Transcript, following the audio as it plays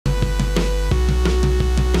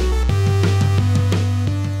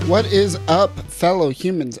What is up, fellow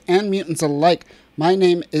humans and mutants alike? My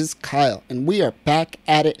name is Kyle, and we are back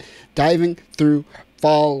at it, diving through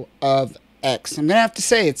Fall of X. I'm going to have to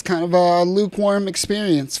say, it's kind of a lukewarm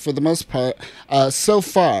experience for the most part. So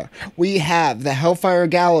far, we have the Helfire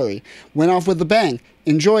Gallery. Went off with a bang.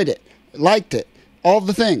 Enjoyed it. Liked it. All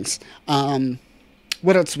the things.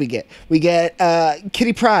 What else do we get? We get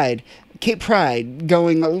Kitty Pryde. Kate Pryde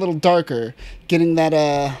going a little darker. Getting that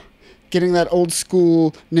old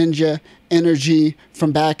school ninja energy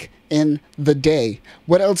from back in the day.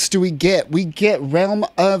 What else do we get? We get Realm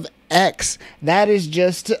of X. That is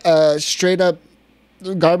just straight up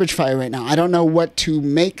garbage fire right now. I don't know what to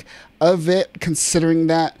make of it, considering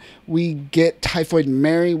that we get Typhoid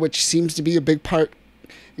Mary, which seems to be a big part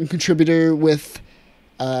and contributor with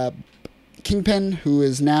Kingpin, who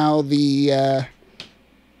is now the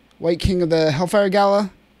White King of the Helfire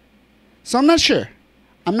Gala. So I'm not sure.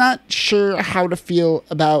 I'm not sure how to feel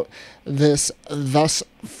about this thus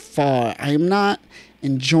far. I am not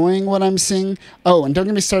enjoying what I'm seeing. Oh, and don't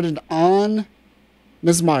get me started on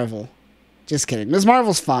Ms. Marvel. Just kidding. Ms.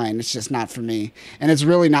 Marvel's fine. It's just not for me. And it's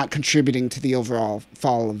really not contributing to the overall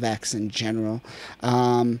Fall of X in general.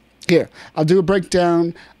 Here, I'll do a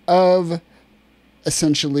breakdown of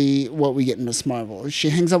essentially what we get in Ms. Marvel.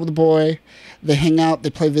 She hangs out with a boy. They hang out.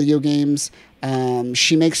 They play video games.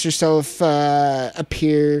 She makes herself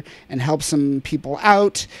appear and helps some people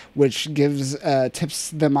out, which gives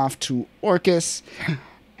tips them off to Orcus.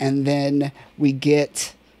 And then we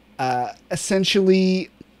get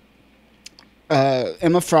essentially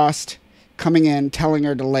Emma Frost coming in, telling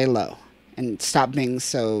her to lay low and stop being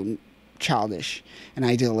so childish and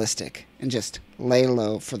idealistic and just lay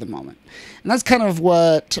low for the moment. And that's kind of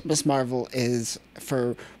what Miss Marvel is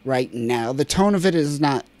for right now. The tone of it is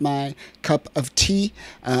not my cup of tea.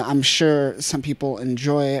 I'm sure some people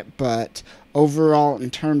enjoy it, but overall,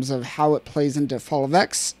 in terms of how it plays into Fall of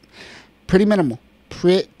X, pretty minimal.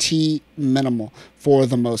 Pretty minimal for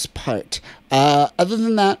the most part. Other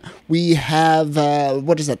than that, we have,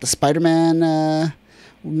 what is that, the Spider-Man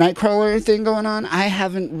Nightcrawler thing going on. I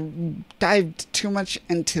haven't dived too much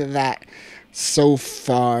into that so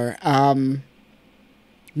far,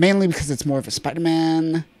 mainly because it's more of a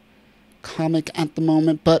Spider-Man comic at the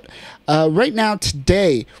moment. But right now,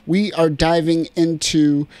 today, we are diving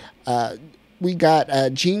into, we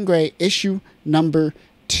got Jean Grey issue number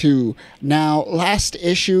 2. Now, last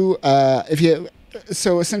issue,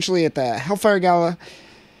 so essentially at the Hellfire Gala,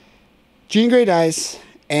 Jean Grey dies.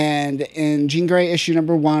 And in Jean Grey issue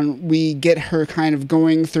number 1, we get her kind of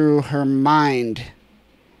going through her mind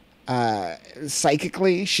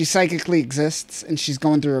psychically. She psychically exists, and she's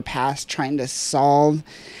going through her past trying to solve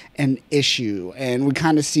an issue. And we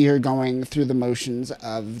kind of see her going through the motions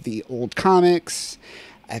of the old comics,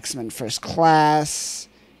 X-Men First Class,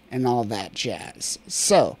 and all that jazz.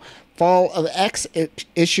 So, Fall of X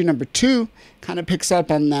issue number 2 kind of picks up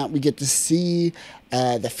on that. We get to see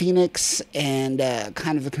the Phoenix and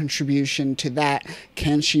kind of a contribution to that.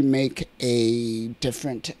 Can she make a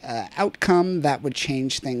different outcome that would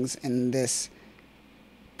change things in this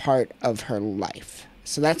part of her life?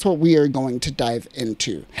 So that's what we are going to dive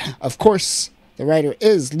into. Of course, the writer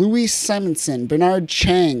is Louise Simonson. Bernard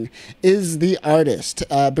Chang is the artist.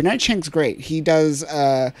 Bernard Chang's great. He does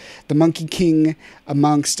The Monkey King,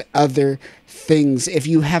 amongst other things. If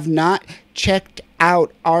you have not checked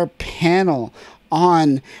out our panel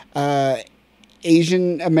on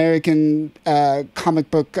Asian American comic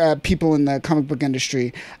book people in the comic book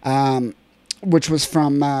industry, which was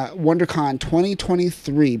from WonderCon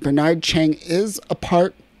 2023, Bernard Chang is a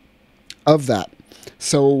part of that.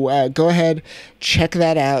 So go ahead, check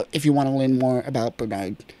that out if you want to learn more about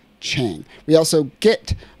Bernard Chang. We also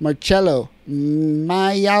get Marcello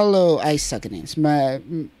Maialo. I suck at names.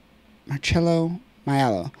 Marcello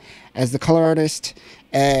Maialo as the color artist.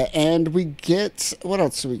 And we get, what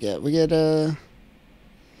else do we get? We get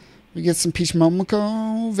some Peach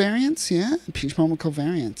Momoko variants. Yeah, Peach Momoko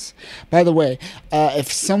variants. By the way,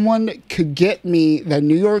 if someone could get me the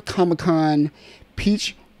New York Comic Con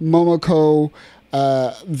Peach Momoko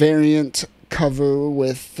variant cover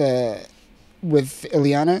with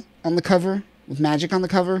Ileana on the cover, with Magic on the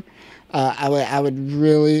cover, I would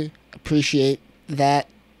really appreciate that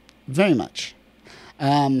very much.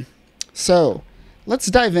 So let's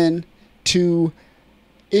dive in to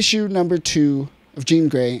issue number 2 of Jean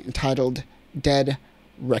Grey, entitled Dead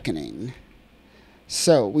Reckoning.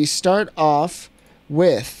 So we start off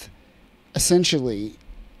with essentially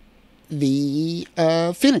the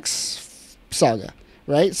Phoenix saga,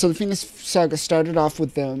 right? So the Phoenix saga started off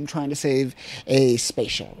with them trying to save a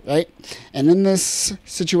space shuttle, right? And in this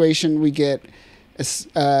situation, we get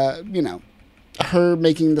you know, her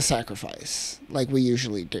making the sacrifice like we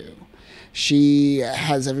usually do. She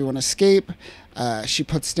has everyone escape. She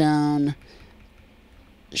puts down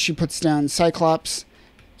Cyclops,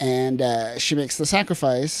 and she makes the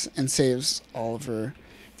sacrifice and saves all of her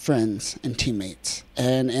friends and teammates.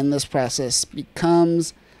 And in this process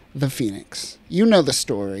becomes the Phoenix. You know the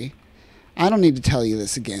story. I don't need to tell you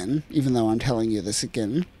this again, even though I'm telling you this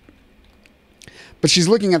again. But she's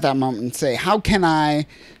looking at that moment and say, how can I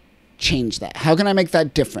change that? How can I make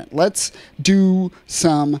that different? Let's do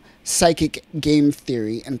some psychic game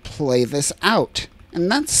theory and play this out.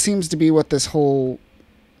 And that seems to be what this whole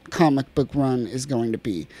comic book run is going to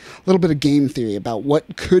be. A little bit of game theory about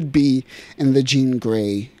what could be in the Jean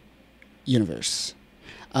Grey universe.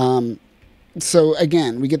 So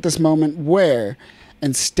again, we get this moment where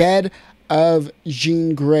instead of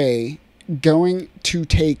Jean Grey going to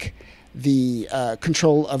take the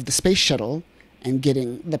control of the space shuttle and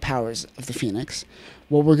getting the powers of the Phoenix,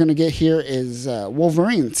 what we're going to get here is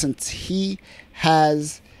Wolverine, since he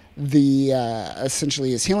has the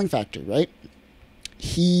essentially his healing factor, right?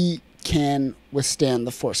 He can withstand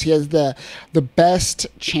the Force. He has the best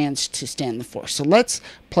chance to stand the Force. So let's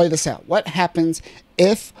play this out. What happens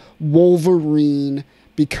if Wolverine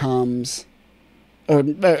becomes, or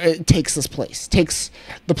takes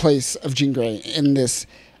the place of Jean Grey in this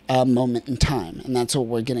moment in time? And that's what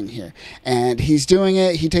we're getting here. And he's doing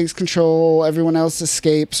it. He takes control. Everyone else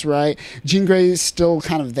escapes, right? Jean Grey is still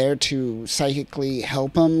kind of there to psychically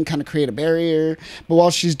help him, kind of create a barrier. But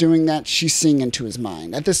while she's doing that, she's seeing into his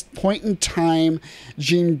mind. At this point in time,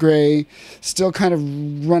 Jean Grey, still kind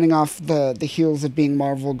of running off the heels of being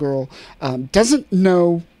Marvel Girl, doesn't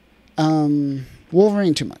know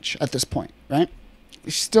Wolverine too much at this point, right?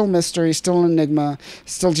 Still mystery, still an enigma,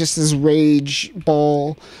 still just this rage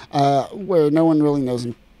ball where no one really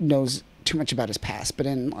knows too much about his past. But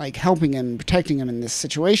in like helping him, protecting him in this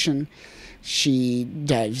situation, she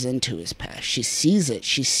dives into his past. She sees it.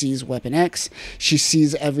 She sees Weapon X. She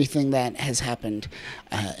sees everything that has happened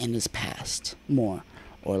in his past, more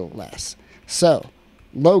or less. So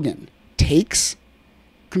Logan takes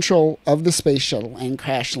control of the space shuttle and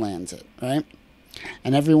crash lands it, right?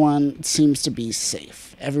 And everyone seems to be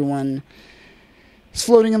safe. Everyone is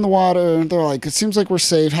floating in the water. They're like, it seems like we're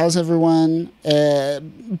safe. How's everyone?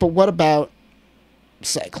 But what about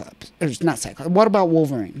Cyclops? Or not Cyclops. What about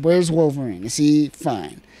Wolverine? Where's Wolverine? Is he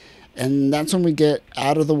fine? And that's when we get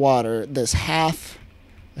out of the water this half,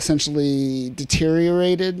 essentially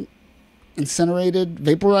deteriorated, incinerated,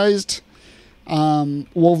 vaporized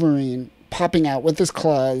Wolverine popping out with his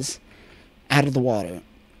claws out of the water.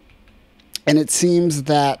 And it seems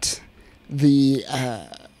that the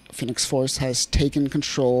Phoenix Force has taken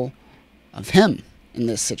control of him in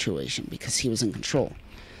this situation because he was in control.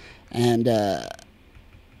 And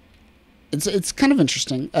it's kind of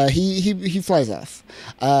interesting. He flies off.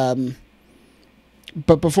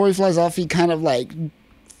 But before he flies off, he kind of like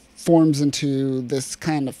forms into this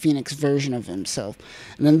kind of Phoenix version of himself.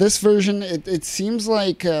 And in this version, it seems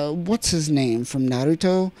like, what's his name from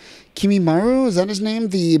Naruto? Kimimaru, is that his name?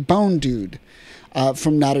 The bone dude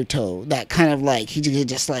from Naruto. That kind of like, he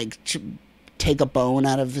just like take a bone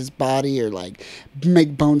out of his body or like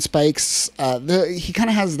make bone spikes. He kind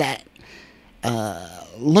of has that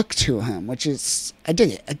look to him, which is, I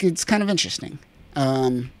dig it. It's kind of interesting.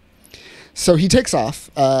 So he takes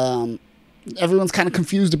off. Everyone's kind of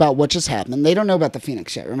confused about what just happened. They don't know about the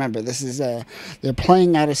Phoenix yet. Remember, this is they're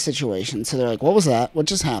playing out a situation. So they're like, what was that? What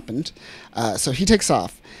just happened? So he takes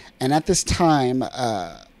off. And at this time,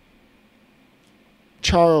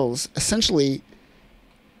 Charles essentially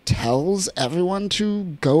tells everyone to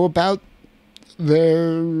go about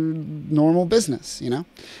their normal business, you know?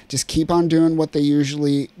 Just keep on doing what they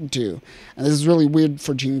usually do. And this is really weird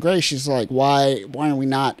for Jean Grey. She's like, why are we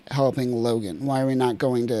not helping Logan? Why are we not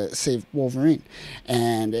going to save Wolverine?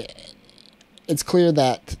 And it's clear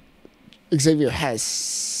that Xavier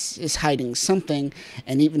is hiding something,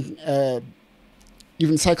 and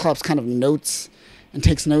even Cyclops kind of notes and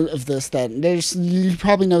takes note of this, that he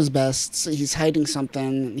probably knows best. So he's hiding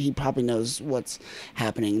something. He probably knows what's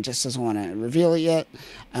happening, just doesn't want to reveal it yet.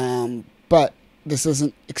 But this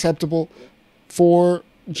isn't acceptable for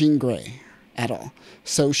Jean Grey at all.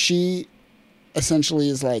 So she essentially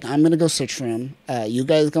is like, I'm going to go search for him. You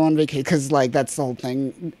guys go on vacation. Because, like, that's the whole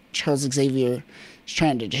thing. Charles Xavier is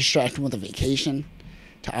trying to distract him with a vacation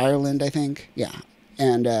to Ireland, I think. Yeah.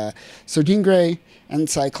 And so Jean Grey and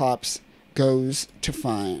Cyclops goes to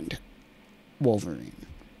find Wolverine.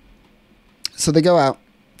 So they go out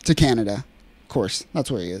to Canada. Of course, that's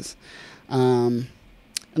where he is. And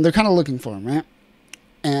they're kind of looking for him, right?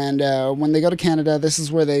 And when they go to Canada, this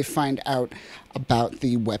is where they find out about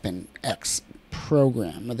the Weapon X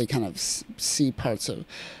program, where they kind of see parts of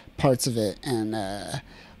it. And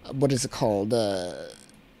what is it called?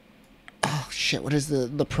 Oh shit! What is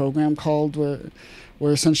the program called?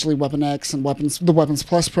 Where essentially Weapon X and the Weapons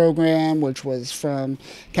Plus program, which was from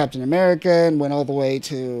Captain America and went all the way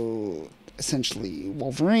to essentially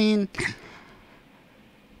Wolverine.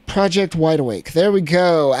 Project Wide Awake. There we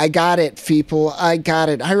go. I got it, people. I got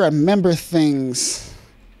it. I remember things.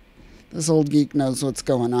 This old geek knows what's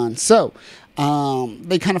going on. So,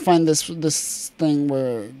 they kind of find this thing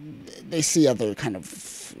where they see other kind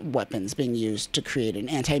of weapons being used to create an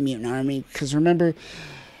anti-mutant army. Because remember,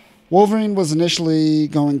 Wolverine was initially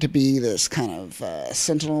going to be this kind of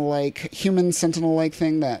human sentinel-like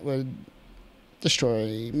thing that would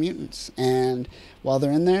destroy mutants. And while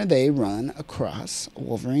they're in there, they run across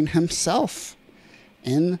Wolverine himself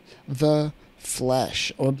in the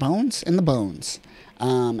flesh, or bones, in the bones,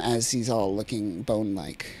 as he's all looking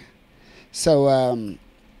bone-like. So,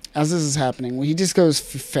 as this is happening, he just goes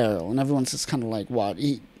feral, and everyone's just kind of like, what?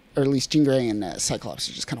 Or at least Jean Grey and Cyclops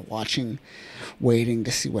are just kind of watching, waiting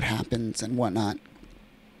to see what happens and whatnot.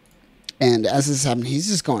 And as this is happening, he's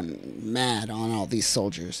just going mad on all these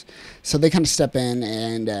soldiers. So they kind of step in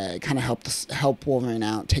and kind of help Wolverine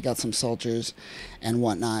out, take out some soldiers and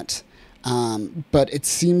whatnot. But it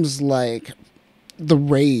seems like the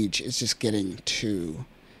rage is just getting to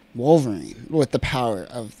Wolverine with the power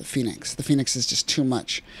of the Phoenix. The Phoenix is just too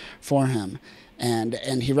much for him. And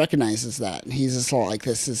he recognizes that. And he's just all like,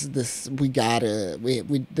 this needs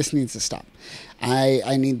to stop.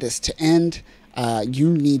 I need this to end.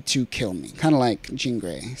 You need to kill me. Kind of like Jean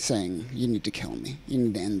Grey saying, you need to kill me. You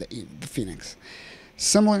need to end the Phoenix.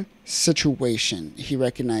 Similar situation. He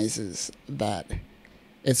recognizes that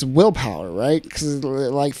it's willpower, right? Because it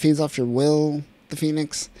like feeds off your will, the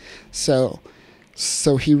Phoenix. So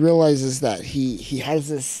he realizes that he has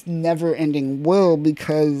this never-ending will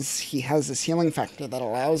because he has this healing factor that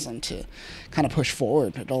allows him to kind of push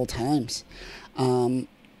forward at all times. And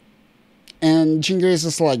Jean Grey is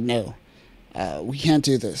just like, no. We can't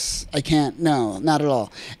do this. I can't. No, not at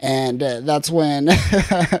all. And that's when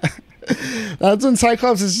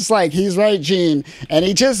Cyclops is just like, he's right, Jean. And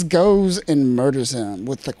he just goes and murders him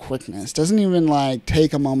with the quickness. Doesn't even like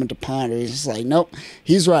take a moment to ponder. He's just like, nope,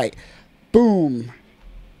 he's right. Boom.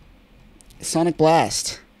 Sonic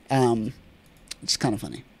Blast. It's kind of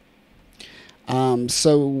funny.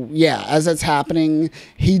 So yeah, as that's happening,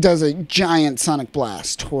 he does a giant Sonic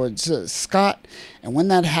Blast towards Scott. And when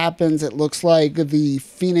that happens, it looks like the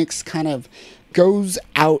Phoenix kind of goes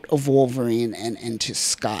out of Wolverine and into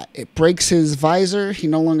Scott. It breaks his visor. He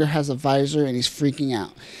no longer has a visor, and he's freaking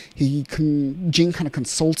out. Jean kind of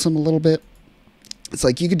consults him a little bit. It's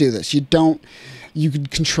like, you could do this. You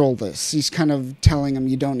could control this. He's kind of telling him,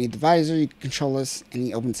 you don't need the visor. You can control this. And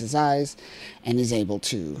he opens his eyes, and he's able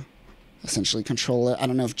to essentially control it. I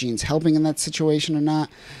don't know if Jean's helping in that situation or not,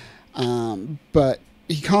 but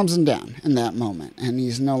he calms him down in that moment, and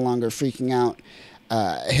he's no longer freaking out.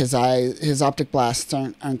 His optic blasts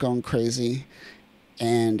aren't going crazy,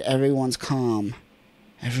 and everyone's calm.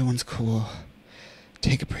 Everyone's cool.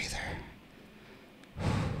 Take a breather.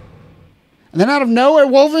 And then out of nowhere,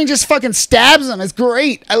 Wolverine just fucking stabs him. It's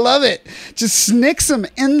great. I love it. Just snicks him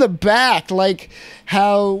in the back, like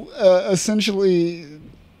how essentially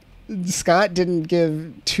Scott didn't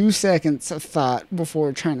give 2 seconds of thought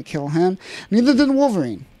before trying to kill him. Neither did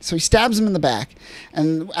Wolverine. So he stabs him in the back.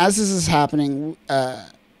 And as this is happening,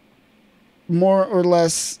 more or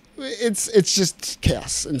less, it's just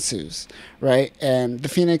chaos ensues, right? And the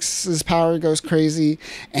Phoenix's power goes crazy,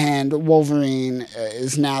 and Wolverine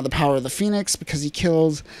is now the power of the Phoenix because he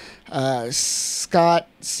killed Scott.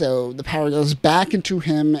 So the power goes back into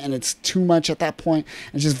him, and it's too much at that point.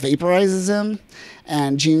 It just vaporizes him,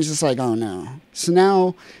 and Jean's just like, oh no. So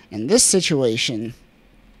now, in this situation,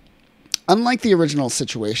 unlike the original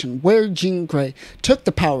situation where Jean Grey took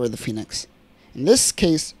the power of the Phoenix, in this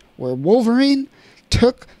case, where Wolverine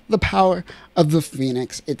took the power of the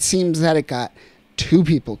Phoenix, it seems that it got 2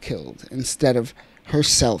 people killed instead of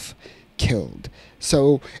herself killed.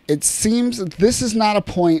 So it seems that this is not a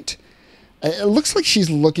point. It looks like she's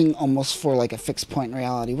looking almost for like a fixed point in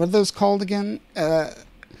reality. What are those called again?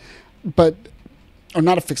 Or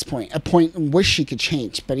not a fixed point, a point in which she could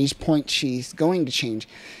change, but each point she's going to change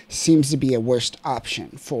seems to be a worst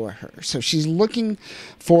option for her. So she's looking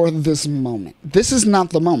for this moment. This is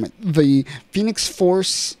not the moment. The Phoenix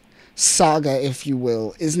Force saga, if you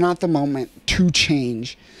will, is not the moment to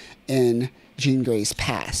change in Jean Grey's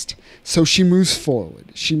past. So she moves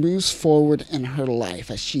forward. She moves forward in her life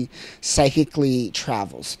as she psychically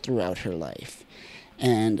travels throughout her life.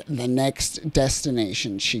 And the next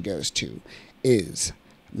destination she goes to is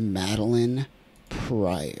Madeline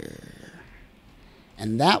Pryor.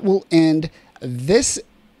 And that will end this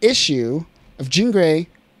issue of Jean Grey,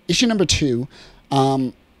 issue number 2.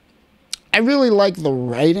 I really like the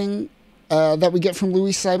writing that we get from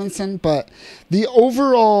Louise Simonson, but the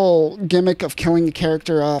overall gimmick of killing a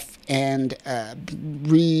character off and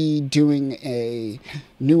redoing a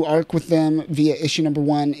new arc with them via issue number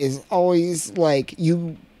 1 is always like,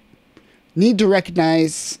 you need to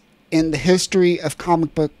recognize in the history of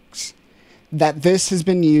comic books that this has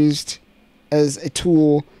been used as a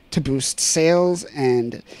tool to boost sales,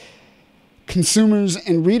 and consumers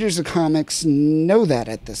and readers of comics know that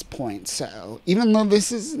at this point. So even though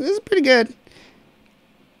this is pretty good,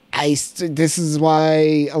 this is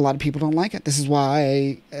why a lot of people don't like it. This is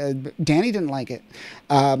why Danny didn't like it.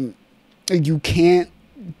 You can't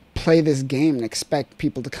play this game and expect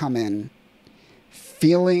people to come in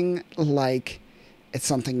feeling like it's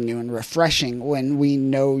something new and refreshing when we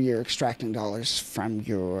know you're extracting dollars from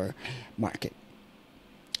your market.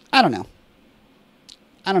 I don't know.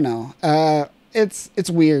 It's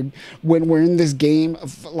weird when we're in this game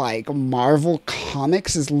of like Marvel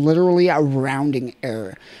Comics is literally a rounding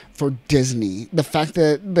error for Disney. The fact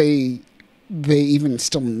that they even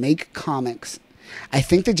still make comics, I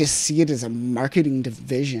think they just see it as a marketing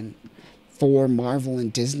division for Marvel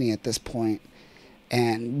and Disney at this point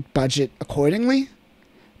and budget accordingly.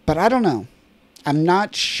 But I don't know. I'm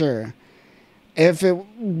not sure. If it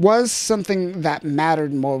was something that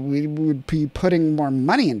mattered more, we would be putting more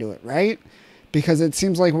money into it, right? Because it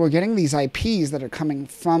seems like we're getting these IPs that are coming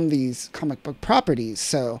from these comic book properties.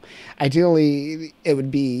 So ideally, it would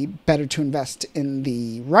be better to invest in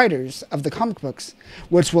the writers of the comic books,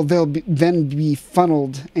 which will then be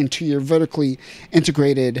funneled into your vertically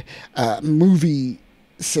integrated movie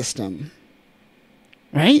system.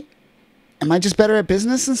 Right? Am I just better at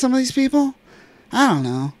business than some of these people? I don't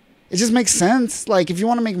know. It just makes sense. Like, if you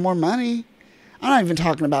want to make more money, I'm not even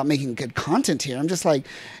talking about making good content here. I'm just like,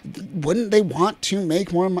 wouldn't they want to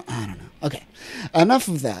make more money? I don't know. Okay, enough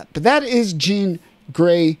of that. But that is Jean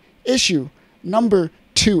Grey issue number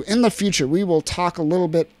 2. In the future, we will talk a little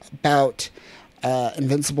bit about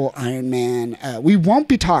Invincible Iron Man. We won't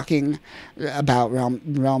be talking about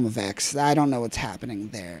Realm of X. I don't know what's happening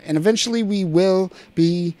there. And eventually we will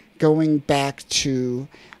be going back to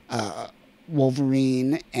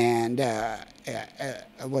Wolverine and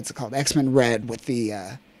what's it called? X-Men Red, with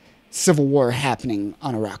the Civil War happening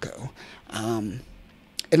on Arakko. And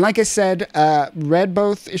like I said, read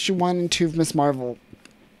both issue 1 and 2 of Miss Marvel.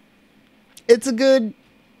 It's a good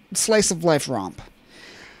slice of life romp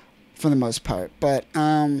for the most part, but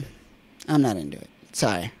I'm not into it.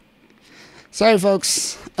 Sorry,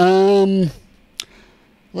 folks.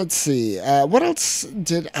 Let's see. What else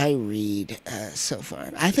did I read so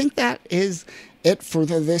far? I think that is it for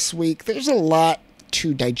this week. There's a lot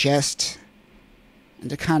to digest and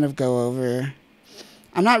to kind of go over.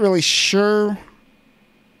 I'm not really sure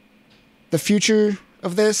the future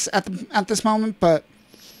of this at this moment, but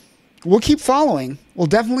we'll keep following. We'll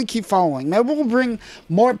definitely keep following. Maybe we'll bring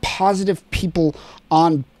more positive people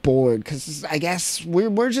on board, because I guess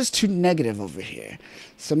we're just too negative over here.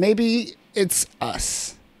 So maybe it's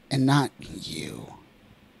us and not you.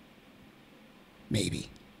 Maybe.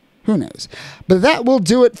 Who knows? But that will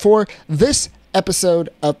do it for this episode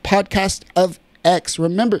of Podcast of X.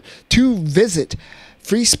 Remember to visit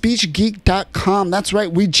freespeechgeek.com. That's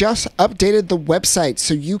right. We just updated the website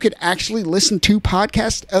so you could actually listen to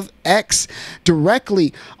Podcast of X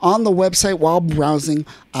directly on the website while browsing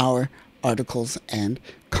our articles and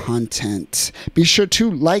content. Be sure to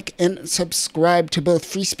like and subscribe to both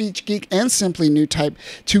Free Speech Geek and Simply New Type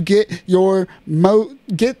to get the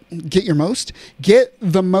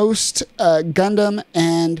most Gundam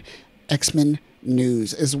and X-Men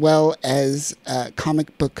news, as well as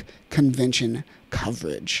comic book convention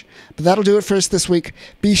coverage. But that'll do it for us this week.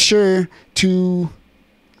 Be sure to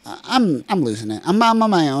I'm losing it. I'm on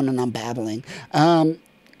my own and I'm babbling.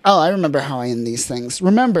 I remember how I end these things.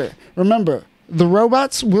 Remember, the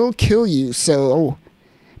robots will kill you, so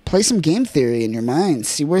play some game theory in your mind.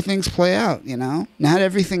 See where things play out, you know? Not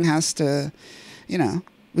everything has to, you know,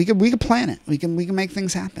 we could plan it. We can make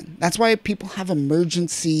things happen. That's why people have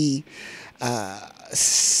emergency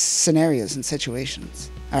scenarios and situations.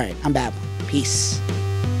 All right, I'm babbling. Peace.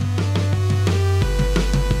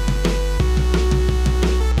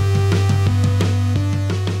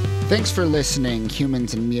 Thanks for listening,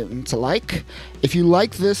 humans and mutants alike. If you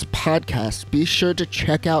like this podcast, be sure to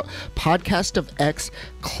check out Podcast of X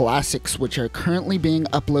Classics, which are currently being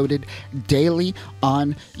uploaded daily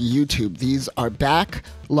on YouTube. These are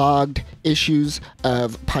backlogged issues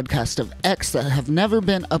of Podcast of X that have never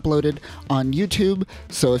been uploaded on YouTube.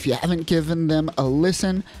 So if you haven't given them a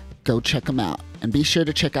listen, go check them out. And be sure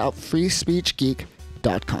to check out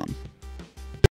freespeechgeek.com.